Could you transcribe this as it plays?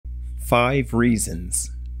5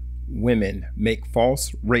 reasons women make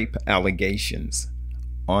false rape allegations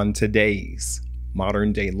on today's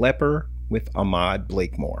Modern Day Leper with Ahmad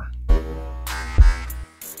Blakemore.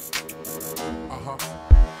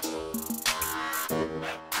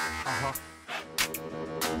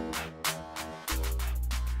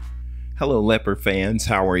 Hello, Leper fans.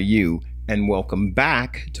 How are you? And welcome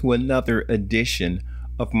back to another edition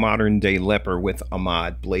of Modern Day Leper with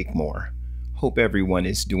Ahmad Blakemore. Hope everyone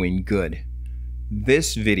is doing good.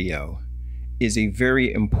 This video is a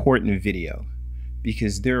very important video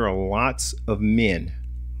because there are lots of men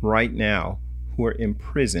right now who are in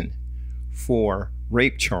prison for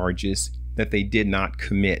rape charges that they did not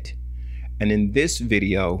commit. And in this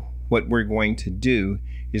video, what we're going to do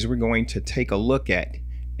is we're going to take a look at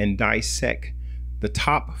and dissect the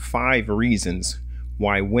top 5 reasons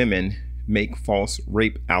why women make false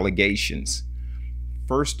rape allegations.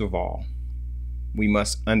 First of all, we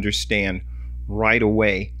must understand right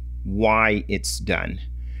away why it's done.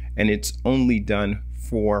 And it's only done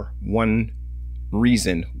for one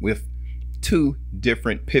reason with 2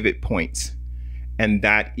 different pivot points. And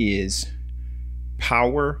that is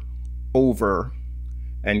power over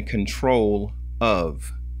and control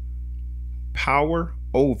of. Power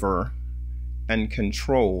over and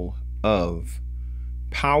control of.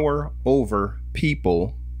 Power over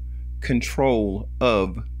people, control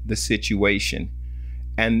of the situation.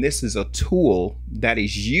 And this is a tool that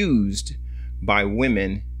is used by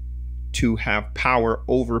women to have power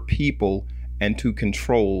over people and to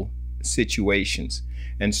control situations.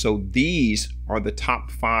 And so these are the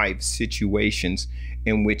top 5 situations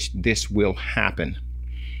in which this will happen.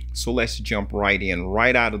 So let's jump right in,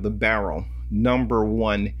 right out of the barrel. Number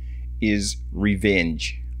 1 is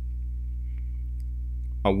revenge.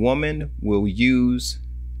 A woman will use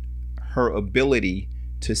her ability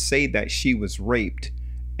to say that she was raped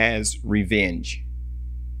as revenge.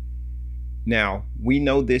 Now, we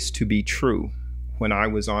know this to be true. When I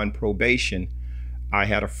was on probation, I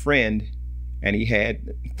had a friend and he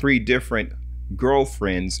had 3 different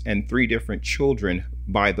girlfriends and 3 different children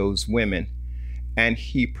by those women. And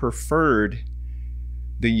he preferred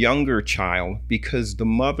the younger child because the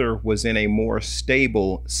mother was in a more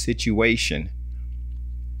stable situation.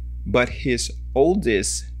 But his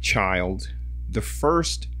oldest child, the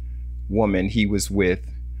first woman he was with,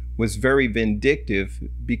 was very vindictive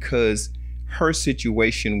because her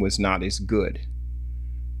situation was not as good.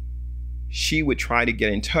 She would try to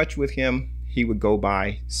get in touch with him. He would go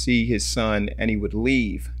by, see his son, and he would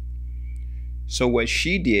leave. So what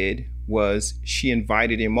she did was she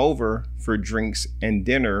invited him over for drinks and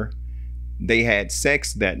dinner. They had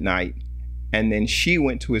sex that night. And then she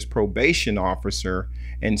went to his probation officer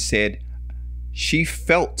and said she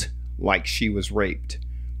felt like she was raped.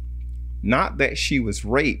 Not that she was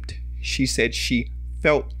raped. She said she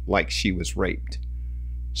felt like she was raped.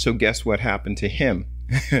 So guess what happened to him?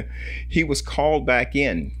 He was called back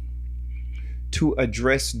in to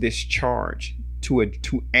address this charge,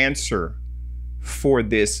 to answer for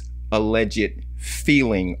this alleged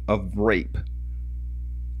feeling of rape.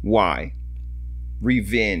 Why?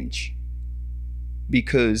 Revenge.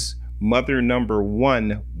 Because mother number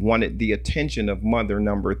 1 wanted the attention of mother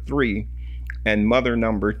number 3, and mother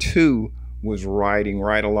number 2 was riding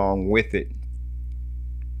right along with it.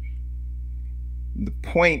 The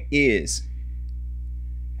point is,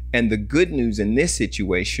 and the good news in this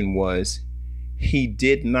situation was, he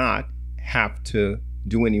did not have to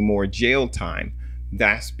do any more jail time.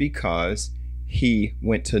 That's because he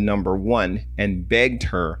went to number 1 and begged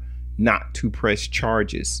her not to press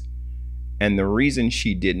charges. And the reason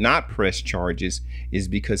she did not press charges is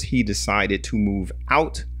because he decided to move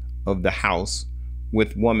out of the house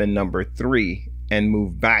with woman number 3 and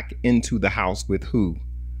move back into the house with who?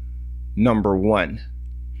 Number 1.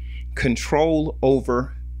 Control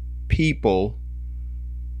over people,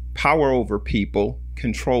 power over people,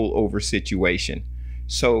 control over situation.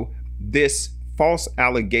 So this false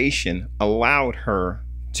allegation allowed her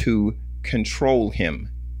to control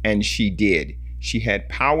him, and she did. She had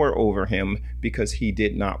power over him because he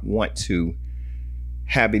did not want to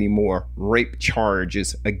have any more rape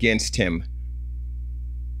charges against him.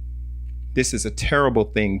 This is a terrible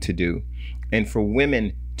thing to do. And for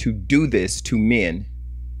women to do this to men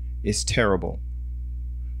is terrible.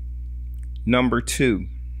 Number 2,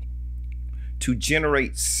 to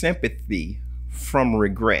generate sympathy from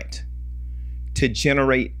regret. To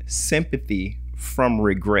generate sympathy from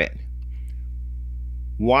regret.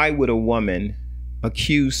 Why would a woman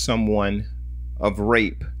accuse someone of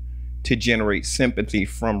rape to generate sympathy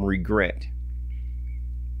from regret?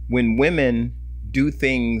 When women do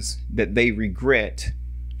things that they regret,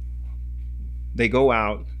 They go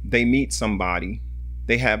out, they meet somebody,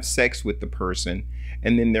 they have sex with the person,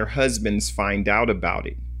 and then their husbands find out about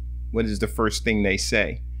it. What is the first thing they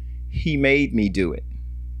say? He made me do it.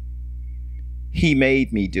 He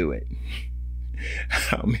made me do it.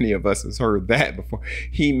 How many of us has heard that before?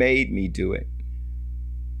 He made me do it.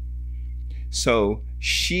 So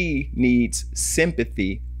she needs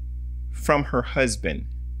sympathy from her husband,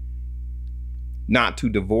 not to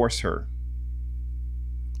divorce her,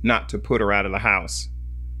 not to put her out of the house.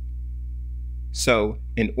 So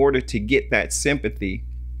in order to get that sympathy,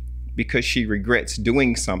 because she regrets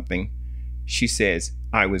doing something, she says,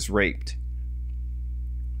 I was raped.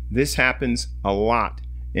 This happens a lot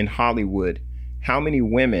in Hollywood. How many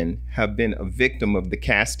women have been a victim of the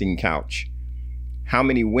casting couch? How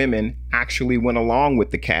many women actually went along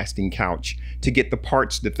with the casting couch to get the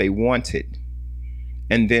parts that they wanted?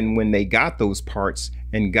 And then when they got those parts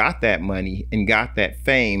and got that money and got that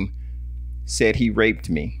fame, said he raped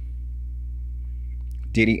me.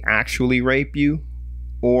 Did he actually rape you?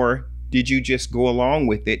 Or did you just go along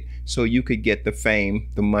with it so you could get the fame,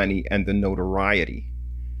 the money, and the notoriety?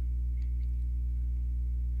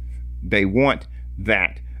 They want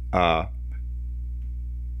that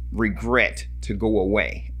regret to go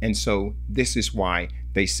away. And so this is why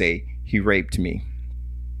they say he raped me.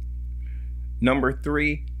 Number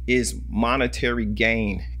 3 is monetary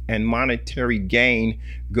gain. And monetary gain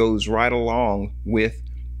goes right along with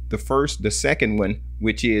the second one,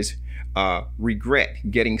 which is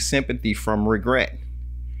regret, getting sympathy from regret.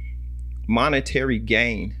 Monetary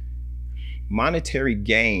gain. Monetary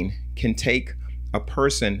gain can take a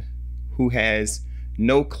person who has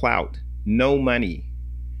no clout, no money,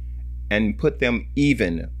 and put them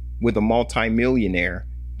even with a multimillionaire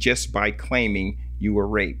just by claiming you were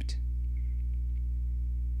raped.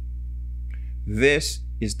 This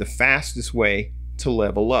is the fastest way to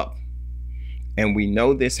level up. And we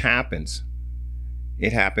know this happens.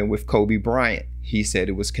 It happened with Kobe Bryant. He said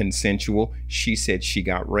it was consensual. She said she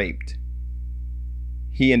got raped.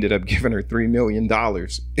 He ended up giving her $3 million.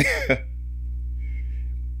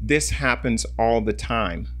 This happens all the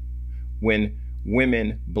time when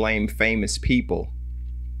women blame famous people.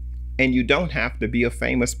 And you don't have to be a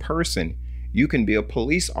famous person. You can be a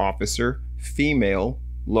police officer, female,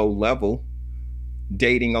 low level,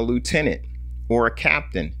 dating a lieutenant or a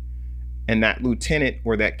captain. And that lieutenant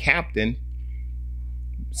or that captain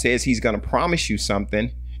says he's going to promise you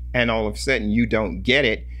something, and all of a sudden you don't get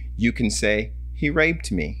it. You can say, he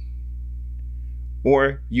raped me.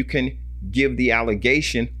 Or you can give the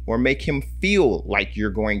allegation or make him feel like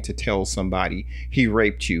you're going to tell somebody he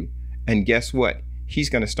raped you. And guess what? He's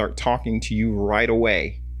going to start talking to you right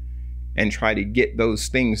away and try to get those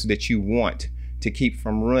things that you want to keep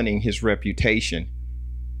from ruining his reputation.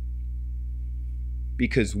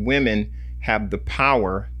 Because women have the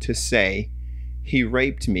power to say, he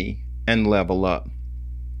raped me, and level up.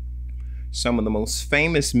 Some of the most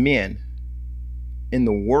famous men in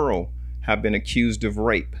the world have been accused of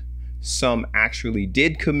rape. Some actually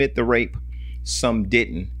did commit the rape, some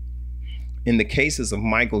didn't. In the cases of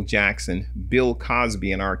Michael Jackson, Bill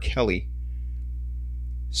Cosby, and R. Kelly,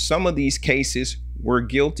 some of these cases were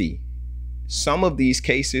guilty. Some of these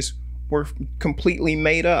cases were completely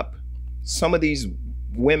made up. Some of these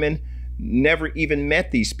women never even met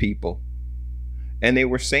these people. And they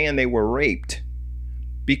were saying they were raped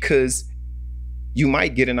because you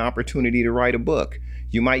might get an opportunity to write a book.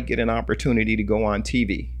 You might get an opportunity to go on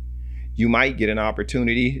TV. You might get an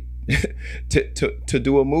opportunity to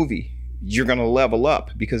do a movie. You're going to level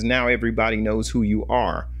up because now everybody knows who you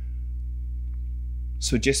are.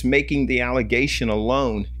 So just making the allegation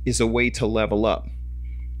alone is a way to level up.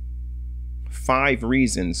 5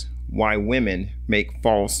 reasons why women make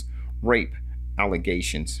false rape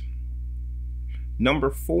allegations.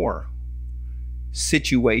 Number 4,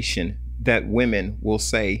 situation that women will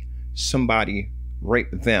say somebody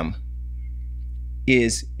raped them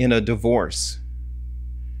is in a divorce.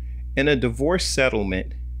 In a divorce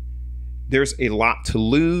settlement, there's a lot to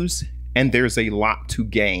lose and there's a lot to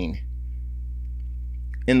gain.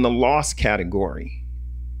 In the loss category,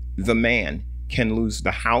 the man can lose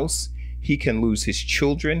the house, he can lose his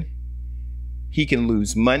children, he can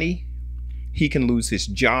lose money, he can lose his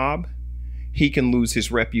job, he can lose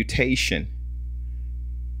his reputation.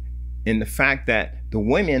 And the fact that the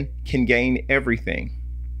women can gain everything.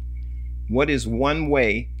 What is one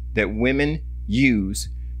way that women use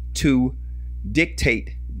to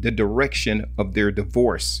dictate the direction of their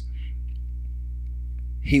divorce?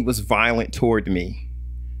 He was violent toward me.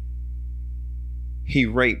 He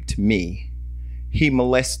raped me. He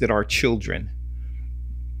molested our children.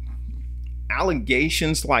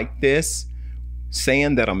 Allegations like this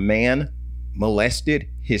saying that a man molested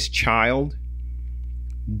his child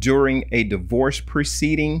during a divorce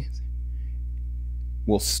proceeding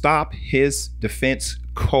will stop his defense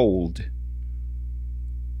cold.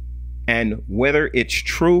 And whether it's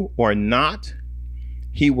true or not,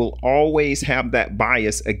 he will always have that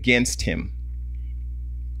bias against him.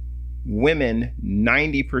 Women,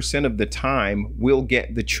 90% of the time, will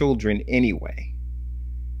get the children anyway.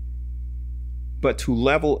 But to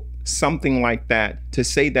level something like that, to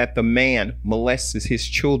say that the man molests his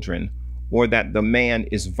children or that the man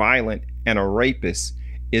is violent and a rapist,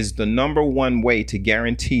 is the number one way to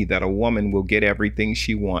guarantee that a woman will get everything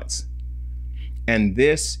she wants. And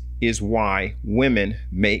this is why women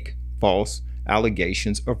make false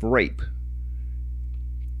allegations of rape.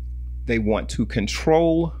 They want to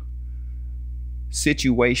control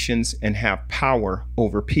situations and have power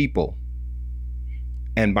over people.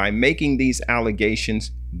 And by making these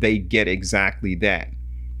allegations, they get exactly that.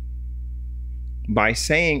 By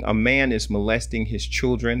saying a man is molesting his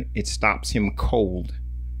children, it stops him cold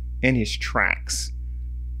in his tracks.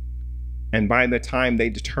 And by the time they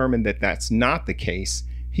determine that that's not the case,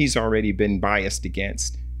 he's already been biased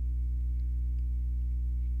against.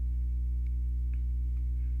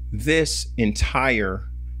 This entire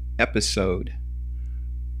episode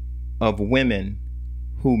of women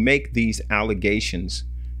who make these allegations,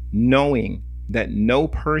 knowing that no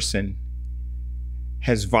person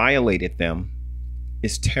has violated them,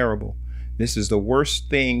 is terrible. This is the worst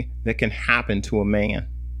thing that can happen to a man.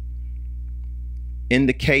 In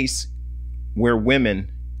the case where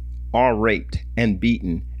women are raped and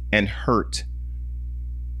beaten and hurt,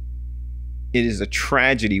 it is a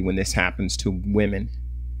tragedy when this happens to women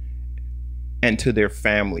and to their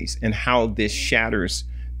families, and how this shatters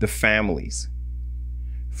the families.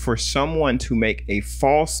 For someone to make a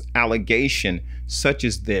false allegation such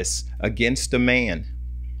as this against a man,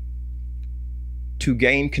 to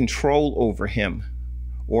gain control over him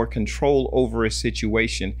or control over a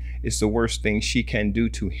situation, is the worst thing she can do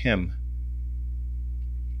to him.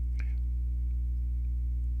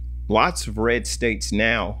 Lots of red states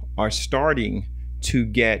now are starting to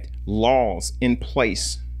get laws in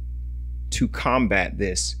place to combat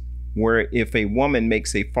this, where if a woman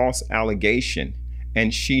makes a false allegation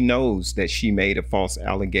and she knows that she made a false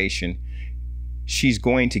allegation, she's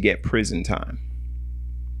going to get prison time.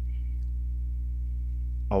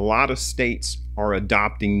 A lot of states are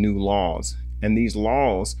adopting new laws, and these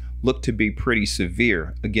laws look to be pretty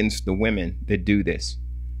severe against the women that do this.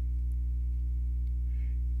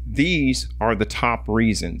 These are the top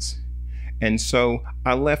reasons. And so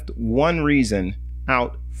I left one reason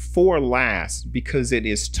out for last because it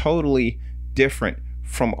is totally different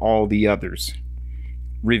from all the others.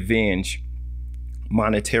 Revenge,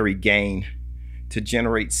 monetary gain, to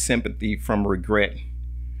generate sympathy from regret,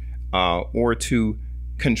 or to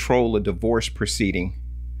control a divorce proceeding.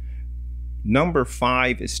 Number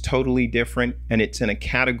 5 is totally different, and it's in a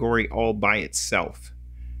category all by itself.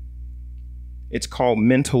 It's called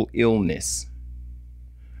mental illness.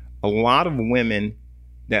 A lot of women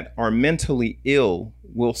that are mentally ill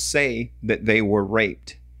will say that they were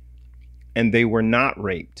raped, and they were not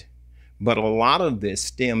raped. But a lot of this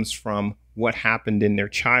stems from what happened in their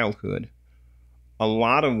childhood. A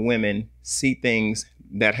lot of women see things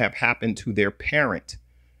that have happened to their parent.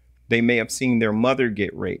 They may have seen their mother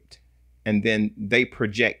get raped, and then they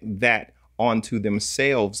project that onto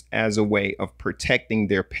themselves as a way of protecting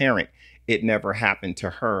their parent. It never happened to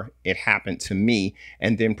her, it happened to me,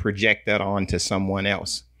 and then project that onto someone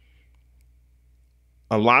else.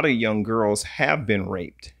 A lot of young girls have been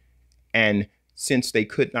raped, and since they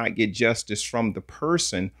could not get justice from the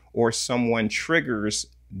person, or someone triggers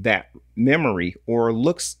that memory or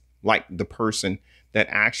looks like the person that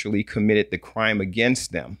actually committed the crime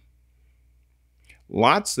against them.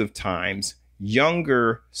 Lots of times,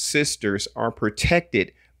 younger sisters are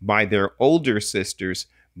protected by their older sisters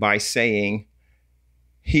by saying,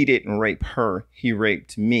 he didn't rape her, he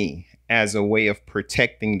raped me, as a way of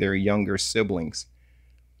protecting their younger siblings.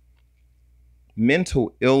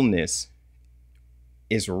 Mental illness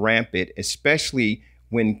is rampant, especially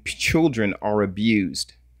when children are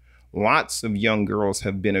abused. Lots of young girls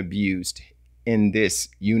have been abused in this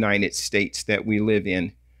United States that we live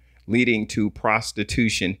in, leading to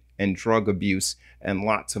prostitution and drug abuse and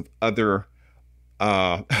lots of other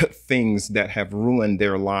things that have ruined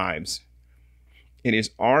their lives. It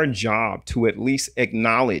is our job to at least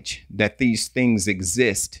acknowledge that these things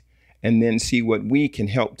exist and then see what we can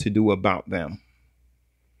help to do about them.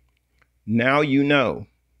 Now you know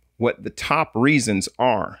what the top reasons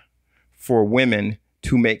are for women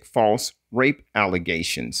to make false rape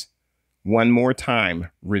allegations One more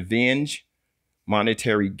time: revenge,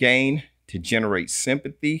 monetary gain to generate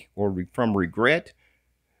sympathy or from regret,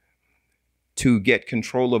 to get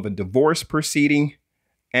control of a divorce proceeding,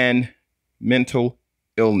 and mental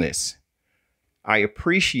illness. I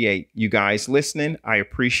appreciate you guys listening. I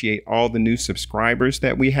appreciate all the new subscribers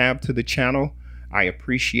that we have to the channel. I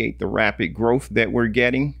appreciate the rapid growth that we're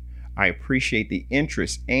getting. I appreciate the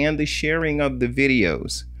interest and the sharing of the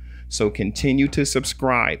videos. So continue to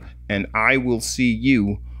subscribe, and I will see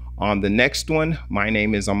you on the next one. My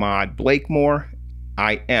name is Ahmad Blakemore.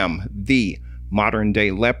 I am the Modern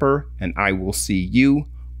Day Leper, and I will see you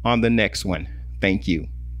on the next one. Thank you.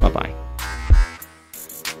 Bye-bye.